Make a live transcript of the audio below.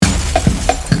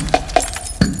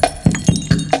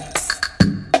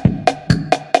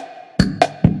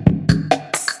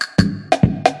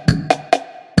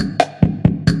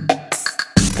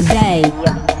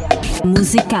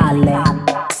musicale.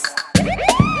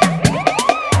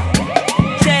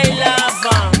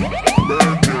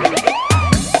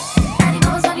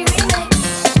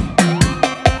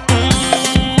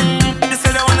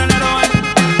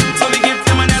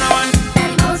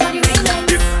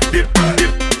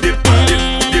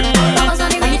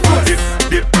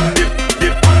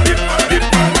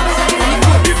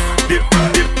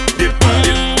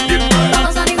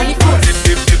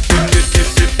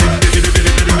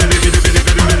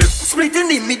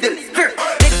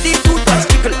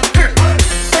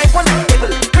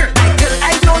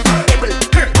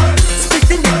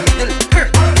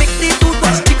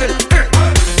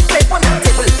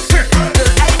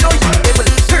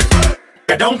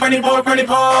 Funny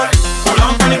boy, hold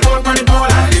on, funny boy.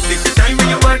 If it's the time when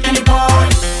you work, funny boy,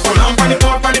 hold on, funny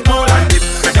boy.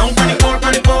 Get down, funny boy,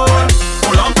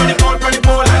 hold on, funny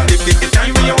boy. If it's the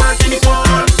time when you work, funny boy,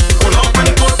 hold on,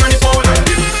 funny boy.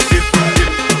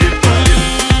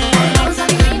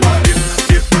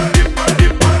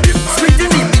 Sweet in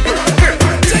the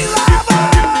middle,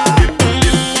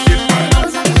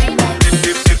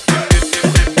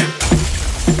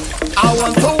 I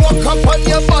want to walk up on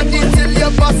your body till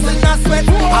you're busting a sweat.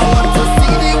 I want to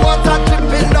see the water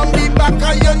dripping down the back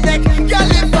of your neck.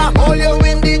 Girl, if I hold you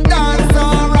in the dance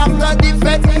or after the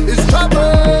fete, it's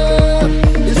trouble,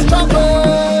 it's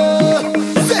trouble.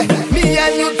 Say, me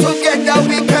and you together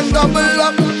we can double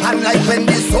up. And like when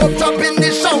the soap drop in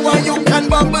the shower, you can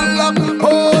bubble up.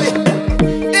 Oh,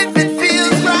 if it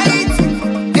feels right,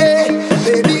 yeah,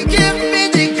 baby, give me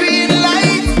the green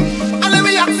light and let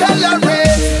me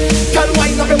accelerate. Girl,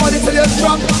 wind up your body till you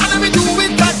drop, and let me do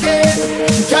it again.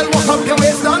 Girl, walk up your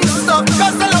waist non-stop,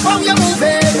 cause I love how you move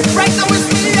it. Right now it's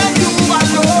me and you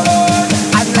alone.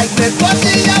 I'd like that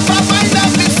body have a mind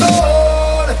of its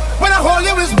own. When I hold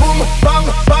you it's boom, bang,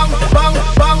 bang, bang,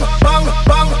 bang, bang,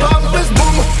 bang, bang. It's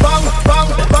boom, bang, bang,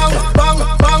 bang, bang,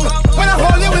 bang. When I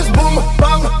hold you it's boom,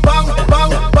 bang, bang,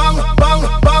 bang, bang, bang,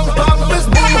 bang, bang. It's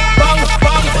boom, bang,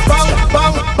 bang, bang,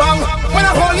 bang, bang. When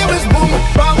I hold you it's boom,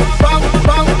 bang, bang,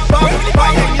 bang, bang,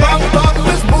 bang, bang, bang.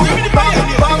 It's boom, bang,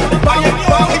 bang, bang, bang,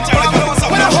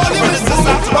 bang. When I hold you it's boom,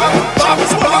 bang, bang,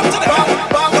 bang, bang,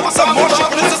 bang. There was some more shit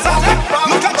for this society.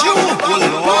 Look at you, oh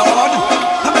Lord.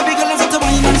 I'm a big girl, I'm such a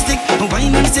wine and stick.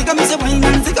 Wine and stick, I'm a wine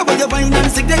and stick. About your wine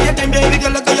and stick, that time, baby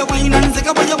girl, look at your wine and stick.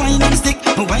 About your wine and stick,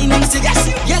 wine and stick. Yes,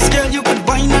 yes, girl, you could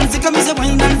wine and stick. I'm a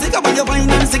wine and stick. About your wine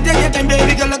and stick, that time,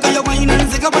 baby girl, look at your wine and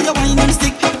stick. About your wine and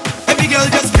stick. Baby girl,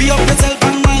 just free up yourself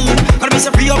and wine. Gotta be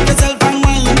so free up yourself and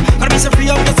wine. Gotta be so free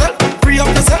up yourself, free up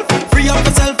yourself, free up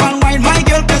yourself and wine. My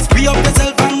girl, just free up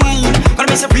yourself and wine.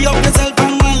 Gotta be so free up yourself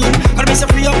and wine. Gotta be so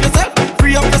free up yourself,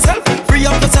 free up yourself, free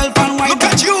up yourself and wine. Look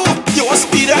at you, you a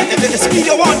speeder. If it's the speed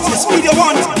you want, the speed you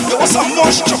want. You want some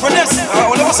more stuffiness.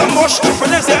 You want some more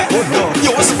stuffiness, eh?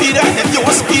 You a speeder, you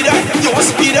a speeder, you a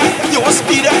speeder, you a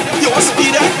speeder, you a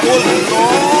speeder. Oh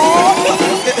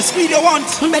Lord, the speed you want.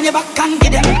 Bend your back and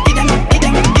get them, get them, get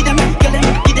them, get them, get them,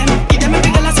 get them, get them.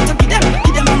 Every girl I set to get them,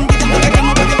 get them, get them, get them,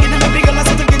 get them. Every girl I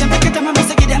set to get them, get them, I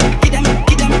say get them, get them,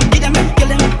 get them, get them, get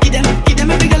them, get them, get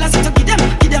them. Every girl I set to get them,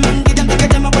 get them, get them, get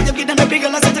them, get them. Every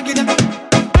girl I set to get them,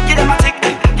 get them a tick,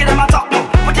 get them a talk.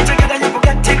 Put it together, you go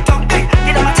get TikTok.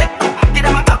 Get them a tick, get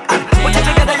them a talk. Put it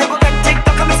together, you go get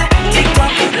TikTok. I'm say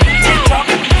TikTok, TikTok,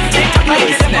 TikTok. Like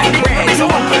get them on the so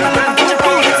one girl and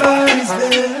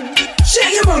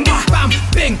shake your bum, bam,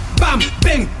 bing, bam,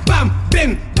 bing, bam,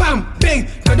 bing, bam, bing.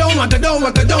 Go down,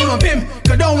 bim.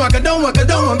 Go down,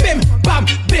 bim. Bam,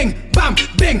 bing, bam,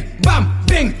 bing, bam,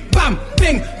 bing, bam,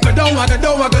 bing. Go down,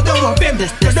 bim.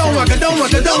 Go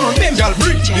down, bim. Girl,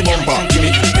 bring the bumper, give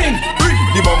me. Bing, Bring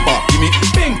the bumper, give me.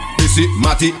 bing, Pissy,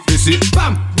 Matty, pissy.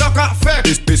 bam, Knock a fair,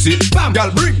 pissy. Bam.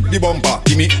 Girl, bring the bumper,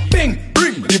 give me. bing,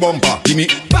 Bring the bumper, give me.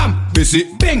 bam, Pissy,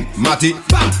 bing, Matty,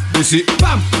 bam, pissy,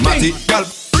 bam, Matty. bing. Girl,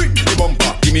 bring the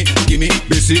bumper, give me,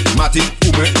 pissy, Matty,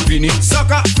 ume, fini.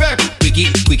 Sucker, fair,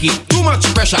 quickie. Too much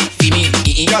pressure, fini.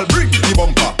 Girl, bring the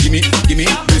bumper, give me,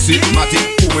 pissy, Matty,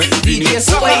 ume, fini. DJ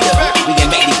Sucker, Swader, fair. we can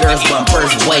make the girls bump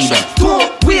first waiter.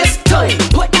 Don't waste time,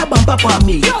 put that bump up on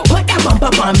me. Put that bump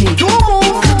up on me. Don't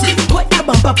move. Put that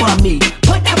bump up on me.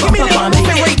 Put that bump up on me.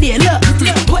 Right there, look.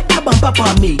 Put that bump up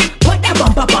on me. Put that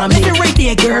bump up on me. Right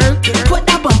there, girl. Put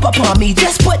that bump up on me.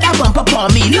 Just put that bump up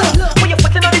on me. Look. When you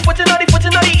putting on the ear.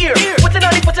 Putting on the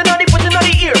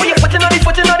ear. When you putting on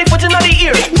the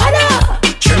ear.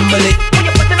 Tremble it. When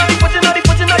you putting on the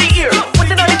ear.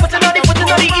 Putting on the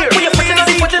ear. When you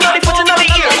putting on the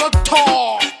ear.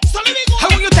 How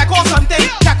will you take off something?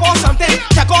 Take off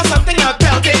something and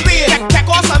belt it. Take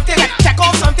off something and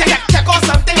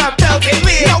belt it.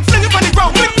 Now fling it on the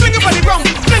ground, fling it on the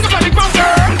ground,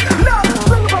 girl.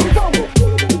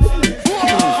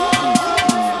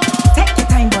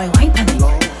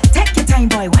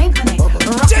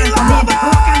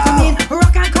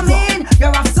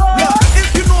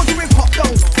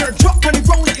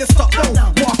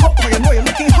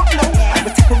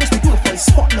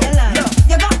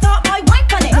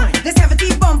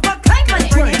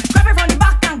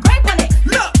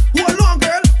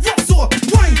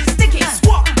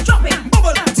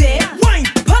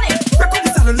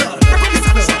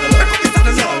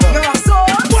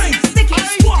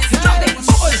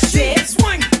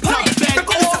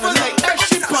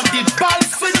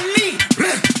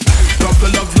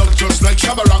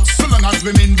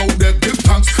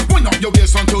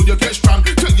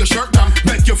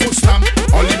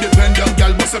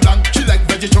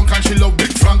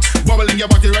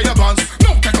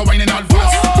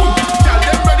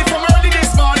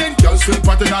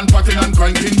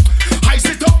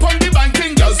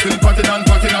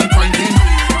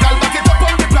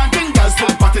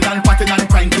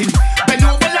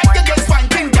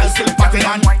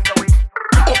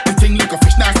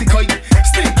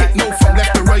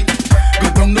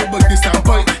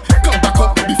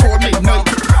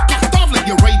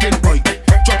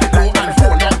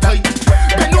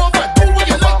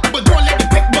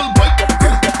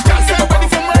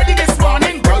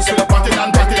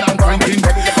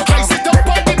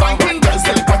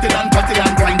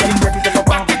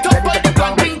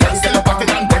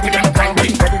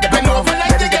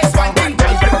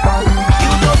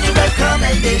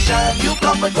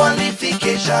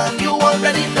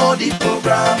 know the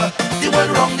program. The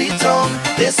world round the tongue,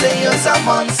 they say you're a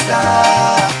monster.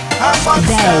 A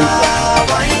monster.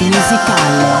 Musical.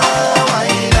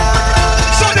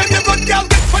 So then you good girl,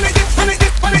 when it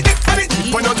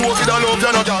when you do it, I love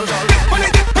you, no girl. When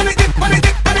you do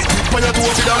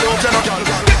it, I love you, no girl.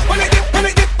 When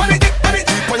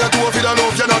you do it, I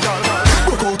love you, no girl.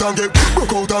 Broke out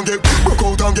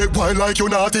and get wild like you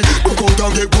naughty. Broke out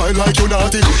and get wild like you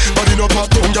naughty. Body no pop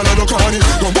down, girl, no carny.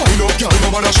 Don't wind up, girl,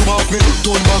 no matter show off me.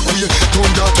 Turn back way,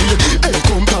 turn that way. Hey,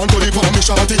 come down to the palm, me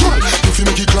shawty. If you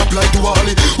make it clap like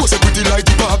Duali, was it pretty like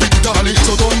the Barbie Italy?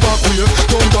 So turn back way,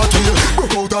 turn that way.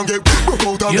 Broke out and get wild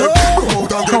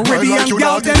like you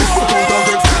naughty. Broke out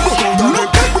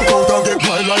and get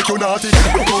wild like you naughty.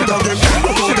 Broke out and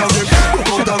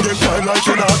get wild like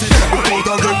you naughty.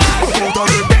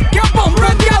 Your bum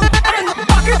run down and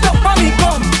back it up on me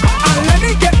bum. And let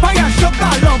me get by your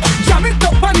sugar lump. Jam it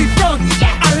up on the front.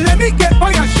 And let me get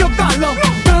by your sugar lump.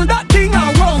 Turn that thing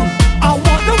around. I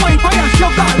want the wine by your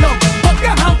sugar lump. Put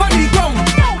your hand on the ground.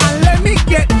 And let me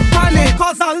get on it.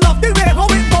 Cause I love the way how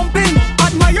it bumping.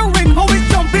 Admiring how it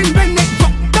jumping. When it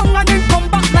drop down and then come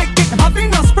back like it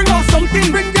having a spring or something.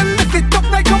 When you lift it up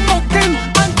like a mountain.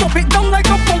 And drop it down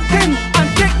like a fountain. And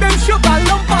take them sugar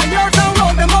lump by yours and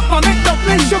roll them up on it.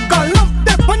 Sugar lump,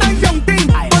 that when I'm young thing.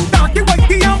 One darky,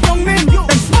 whitey, and young men.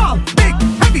 Them small, big,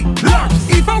 heavy, large.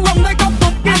 Even wrong like a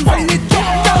pumpkin. When it drop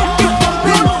down, it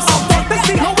bumping. I want to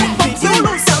see how it bumps. You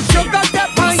lose some sugar, that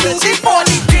pine. She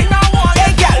funny thing.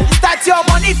 Hey girl, is that your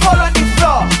money fall on the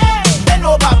floor? Then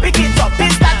over, pick it up.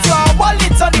 Is that your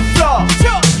wallet on the floor?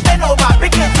 Then over,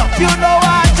 pick it up. You know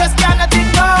I just cannot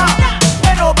ignore.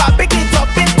 Then over, pick it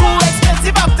up. It's too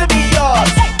expensive after be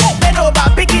yours. Then over,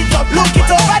 pick it up. Look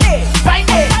it over there. Find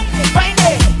it.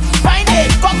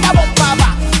 Got the bump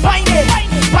back. Find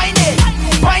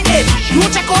it. You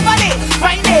check over there.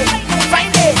 Find it.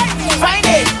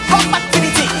 Come back to the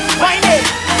thing. Find it.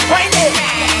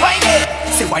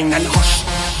 Say wine and hush.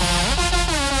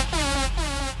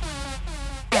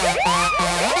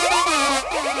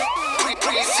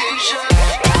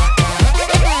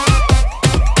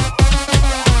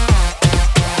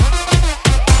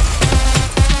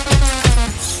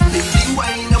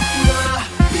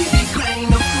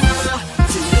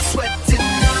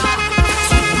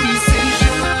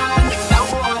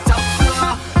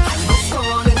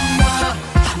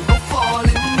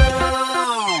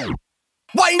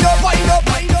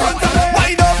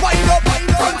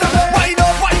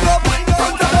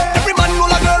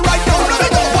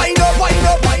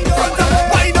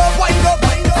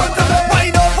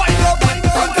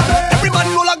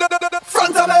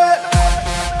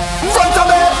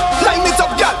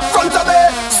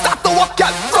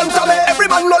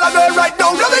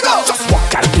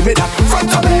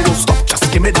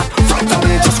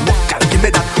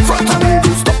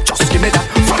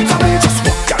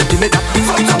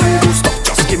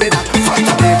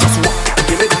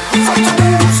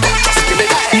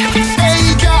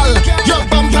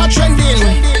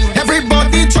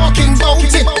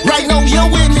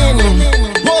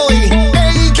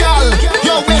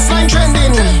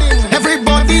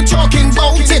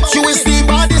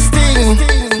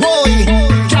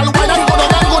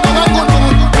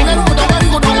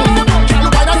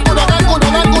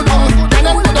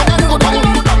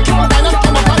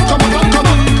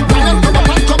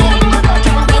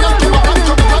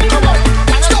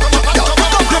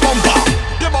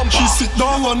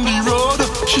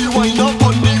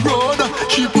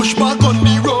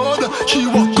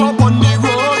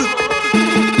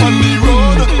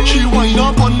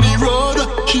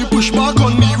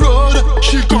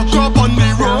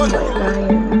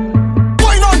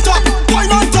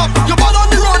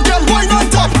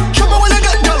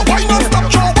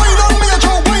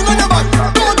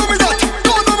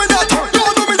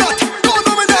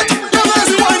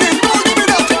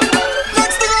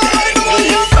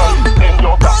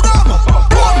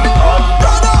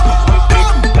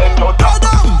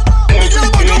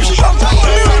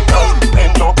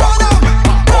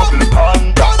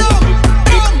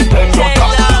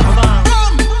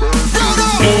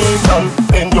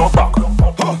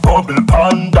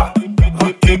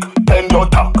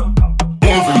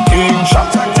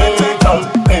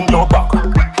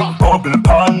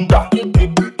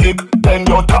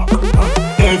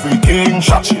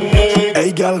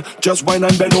 Just wine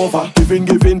and bend over, giving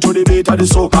to the beat of the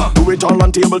soca. Do it all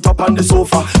on tabletop on the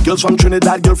sofa. Girls from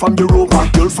Trinidad, girl from Europa,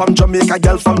 girl from Jamaica,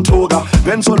 girl from Toga.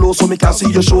 Bend so low so me can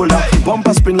see your shoulder.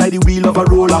 Bumper spin like the wheel of a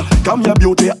roller. Come your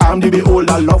beauty, I'm the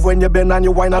beholder. Love when you bend and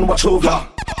you wine and watch over.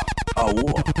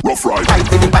 Rough ride.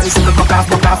 Right in the bicycle, broke off.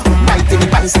 Right in the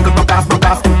bicycle, broke off.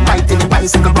 Right in the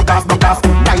bicycle, broke off.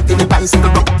 Right in the bicycle,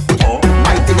 broke off.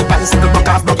 Right in the bicycle, broke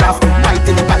off. Right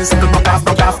in the bicycle, broke off.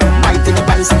 Right in the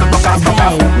bicycle, broke off.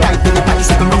 Right in the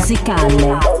bicycle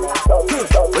musicale.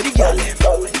 Where the gal them?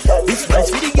 This one's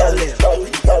for the gal them.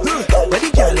 Where the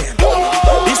gal them?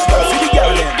 This one's for the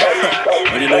gal them.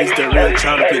 When you know it's the real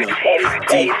champion,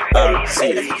 DRC.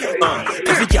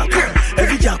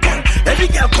 Every gal come.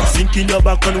 Sink in your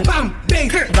back and bam, bang.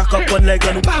 Back up one leg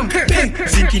and bam, bang.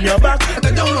 Sink in your back,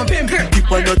 down and bam.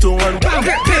 Dip on your toe and bam,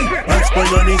 bang. Hands on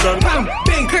your knees and bam,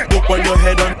 bang. Up on your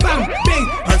head and bam, bang.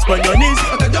 Hands on your knees,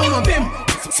 down and bam.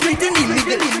 Split in the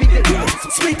middle,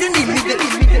 split in the middle,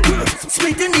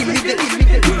 split in the middle,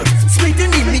 split in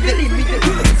the middle,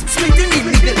 split in the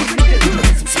middle,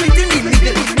 split in the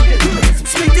middle,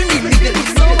 split in the middle,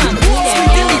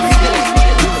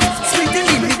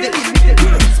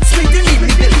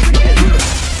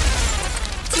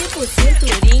 tipo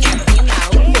cinturinha fina,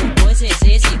 o robô GG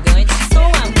gigante. Sou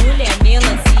a mulher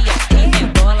melancia que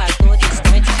rebola a todo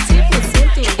instante. Tipo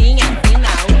cinturinha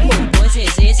fina, o robô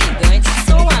GG gigante.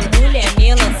 Sou a mulher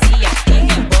melancia que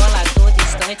rebola a todo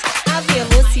instante. A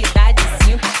velocidade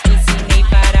 5 ensinei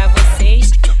para vocês.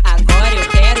 Agora eu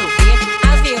quero ver a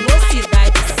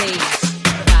velocidade 6.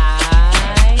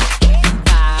 Vai, vai,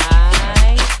 vai, vai.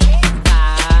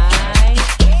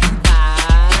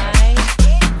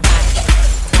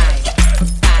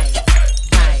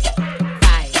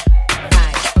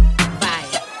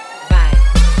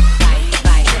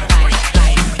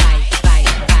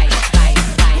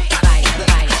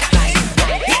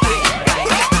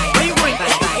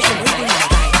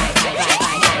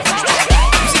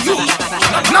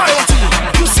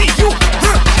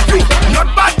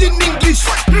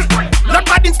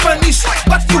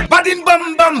 But you bad in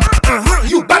bum bum.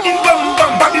 You bad in bum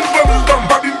bum. Bad in bum bum.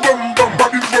 Bad in bum bum.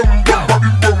 Bad in bum bum. Bad in bum bum.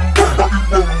 Bad in bum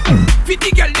bum.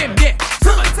 50 girl them there.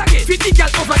 50 girl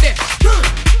over there.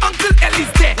 Uncle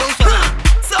Ellie's there.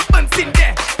 Serpent's in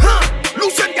there.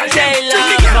 Lucian girl there.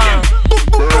 20 girl them. Boom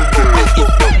boom boom boom. And if you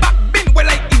back bend well I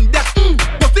in that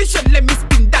position, let me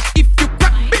spin that. If you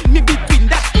crack bend me between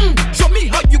that. Show me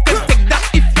how you can take that.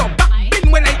 If your back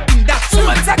bend when I in that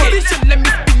position, let me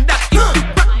spin that. If you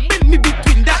crack bend me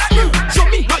between that. Show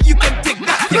me how you can take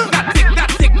that. Take that. Take that.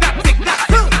 Take that. Take that.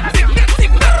 Take that.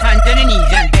 Take that. Hands on the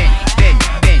knees and bend.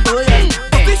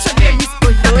 Position let me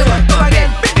spin that.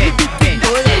 Bend me between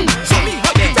that. Show me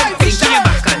how you can take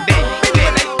that. Bend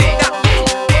when I take that.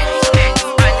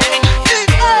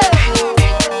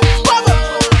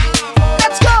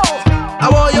 Let's go. I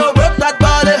want you work that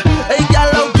body. Hey, girl,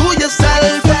 now do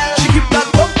yourself. She keep that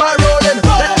bumper rolling.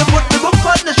 Let me put the book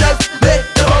on the shelf. Make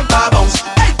the bumper bounce.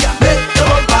 Hey, girl, make the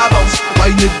bumper bounce.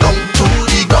 Wind it down to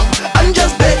the ground and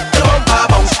just make the bumper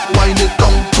bounce. Wind it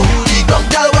down to the ground.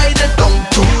 Girl, wind it down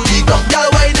to the ground. Girl,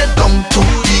 wind it down to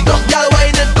the ground. Girl,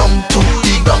 wind it down to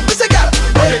the ground. Listen, girl,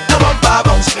 make the bumper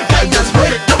bounce. Girl, just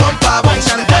make the bumper bounce.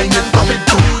 Wind it down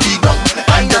to the ground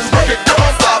and just make the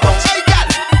bumper bounce. Hey, girl,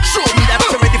 show me that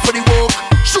you're ready for the work.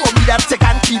 Show me that you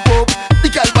can keep up. The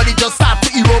girl body just start to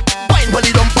erupt. Wine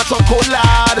body don't patch on cold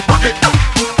lad.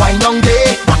 Wine down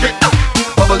there,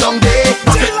 bubble down there.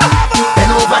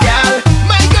 Bend over, girl.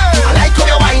 My girl, I like how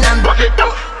you wine and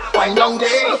wine down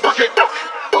there,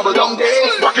 bubble down there.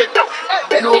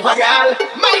 Bend over, girl.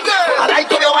 My girl, I like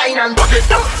how you wine and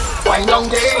wine down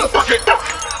there,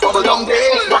 bubble down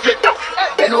there.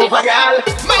 Bend over, girl.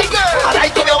 My girl, I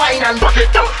like how you wine and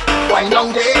wine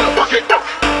down there,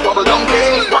 bubble down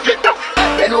there.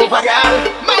 Bend over, girl.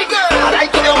 My girl, I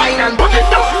like how you wine and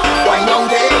wine down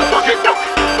there,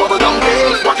 bubble down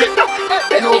there.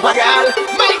 Bend over, girl.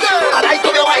 My girl, I like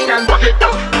how you wine and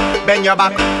Bend your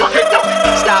back.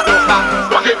 Start look back.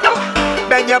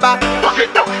 Bend your back.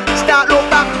 Start look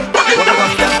back. Walk it up,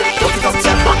 girl. Walk it up,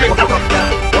 girl. Walk it up,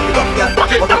 girl.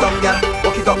 Walk it up, girl.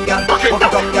 Walk it up, girl. Walk it up, girl. Walk it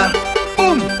up, girl.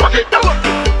 Boom. Walk it.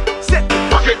 Set it.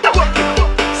 Walk it.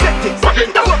 Set it. Walk it.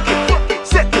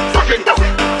 Set it. Walk it.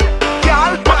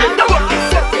 Girl. Walk it.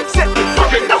 Set it. Set it.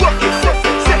 Walk it. Set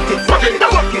it. Set it.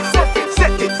 Walk it. Set it.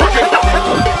 Set it. Walk it.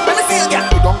 Let me see you, girl.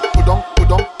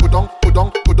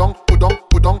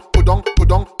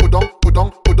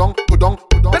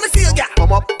 Let me see you, girl.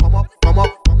 Come up.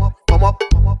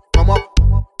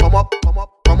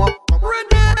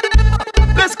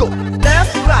 Let's go.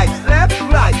 Left,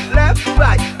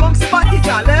 right. Bounce the body,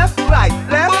 girl. Left, right.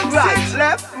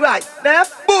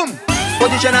 Boom.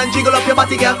 Position and jiggle up your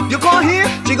body, girl. You come here,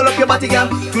 jiggle up your body, girl.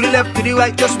 To the left, to the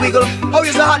right, just wiggle. How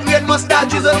is the hot red mustard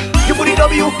drizzle? You put the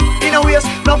W in a waist,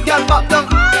 love girl pop down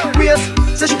waist.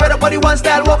 Say she better body one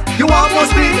style walk. You want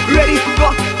must be ready,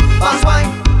 go. Fast wine,